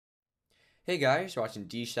Hey guys, you're watching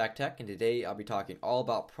DshackTech, and today I'll be talking all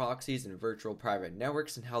about proxies and virtual private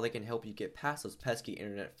networks and how they can help you get past those pesky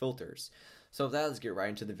internet filters. So with that, let's get right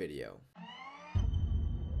into the video.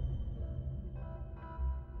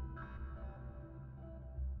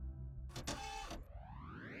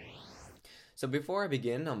 So before I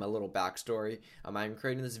begin, a little backstory. I'm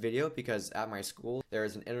creating this video because at my school there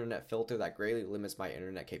is an internet filter that greatly limits my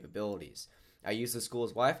internet capabilities. I use the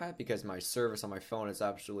school's Wi-Fi because my service on my phone is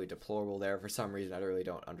absolutely deplorable there for some reason. I really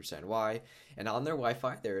don't understand why. And on their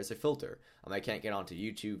Wi-Fi there is a filter. I can't get onto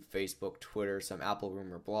YouTube, Facebook, Twitter, some Apple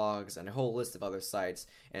rumor blogs, and a whole list of other sites.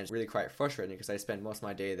 And it's really quite frustrating because I spend most of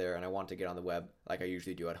my day there and I want to get on the web like I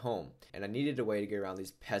usually do at home. And I needed a way to get around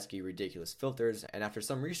these pesky, ridiculous filters. And after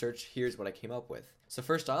some research, here's what I came up with. So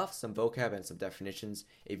first off, some vocab and some definitions.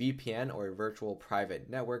 A VPN, or a virtual private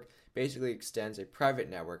network, basically extends a private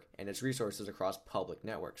network and its resources across public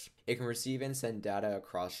networks. It can receive and send data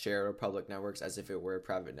across shared or public networks as if it were a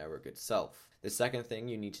private network itself. The second thing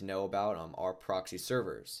you need to know about are proxy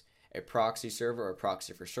servers. A proxy server, or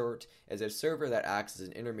proxy for short, is a server that acts as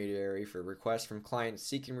an intermediary for requests from clients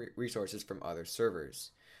seeking resources from other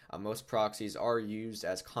servers. Most proxies are used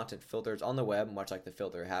as content filters on the web, much like the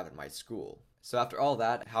filter I have at my school. So after all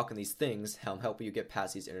that, how can these things help you get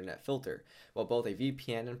past these internet filter? Well, both a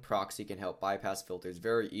VPN and proxy can help bypass filters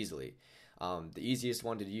very easily. The easiest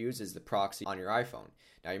one to use is the proxy on your iPhone.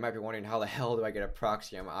 Now you might be wondering, how the hell do I get a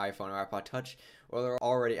proxy on my iPhone or iPod Touch? Well, there are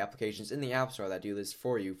already applications in the App Store that do this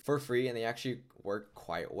for you for free, and they actually work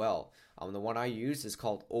quite well. The one I use is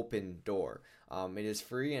called Open Door. It is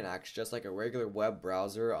free and acts just like a regular web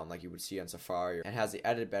browser, like you would see on Safari, and has the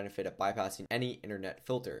added benefit of bypassing any internet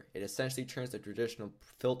filter. It essentially turns the traditional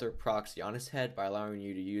filter proxy on its head by allowing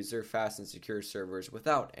you to use their fast and secure servers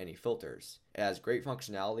without any filters. It has great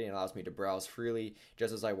functionality and allows me to browse freely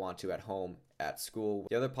just as I want to at home, at school.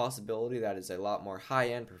 The other possibility that is a lot more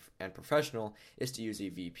high-end and professional is to use a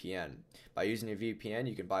VPN. By using a VPN,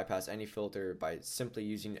 you can bypass any filter by simply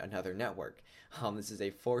using another network. This is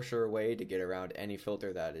a for sure way to get around any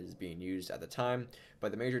filter that is being used at the time,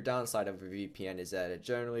 but the major downside of a VPN is that it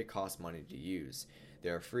generally costs money to use.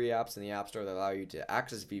 There are free apps in the App Store that allow you to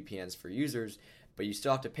access VPNs for users, but you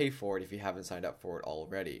still have to pay for it if you haven't signed up for it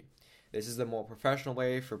already. This is the more professional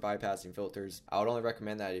way for bypassing filters. I would only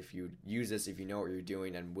recommend that if you use this, if you know what you're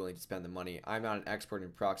doing and willing to spend the money. I'm not an expert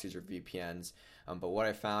in proxies or VPNs, but what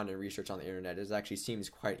I found in research on the internet is actually seems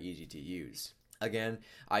quite easy to use. Again,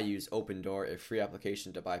 I use Open Door, a free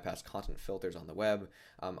application to bypass content filters on the web.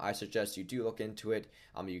 I suggest you do look into it.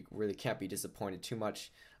 You really can't be disappointed too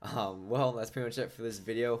much. Well, that's pretty much it for this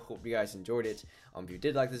video. Hope you guys enjoyed it. If you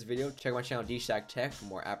did like this video, check my channel DshackTech for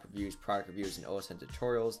more app reviews, product reviews, and OSX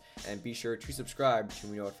tutorials. And be sure to subscribe to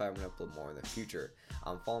be notified when I upload more in the future.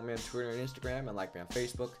 Follow me on Twitter and Instagram, and like me on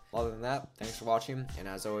Facebook. Other than that, thanks for watching, and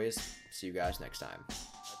as always, see you guys next time.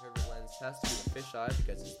 My favorite lens has to be the fisheye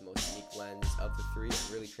because it's the most unique lens of the three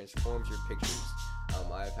and really transforms your pictures.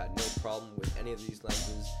 I've had no problem with any of these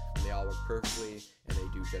lenses, and they all work perfectly, and they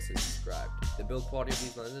do just as described. The build quality of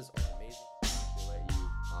these lenses are amazing. They let you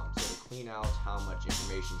sort of clean out how much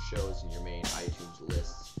information shows in your main iTunes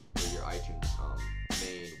lists or your iTunes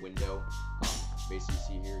main window. Basically,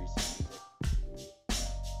 you see here, you see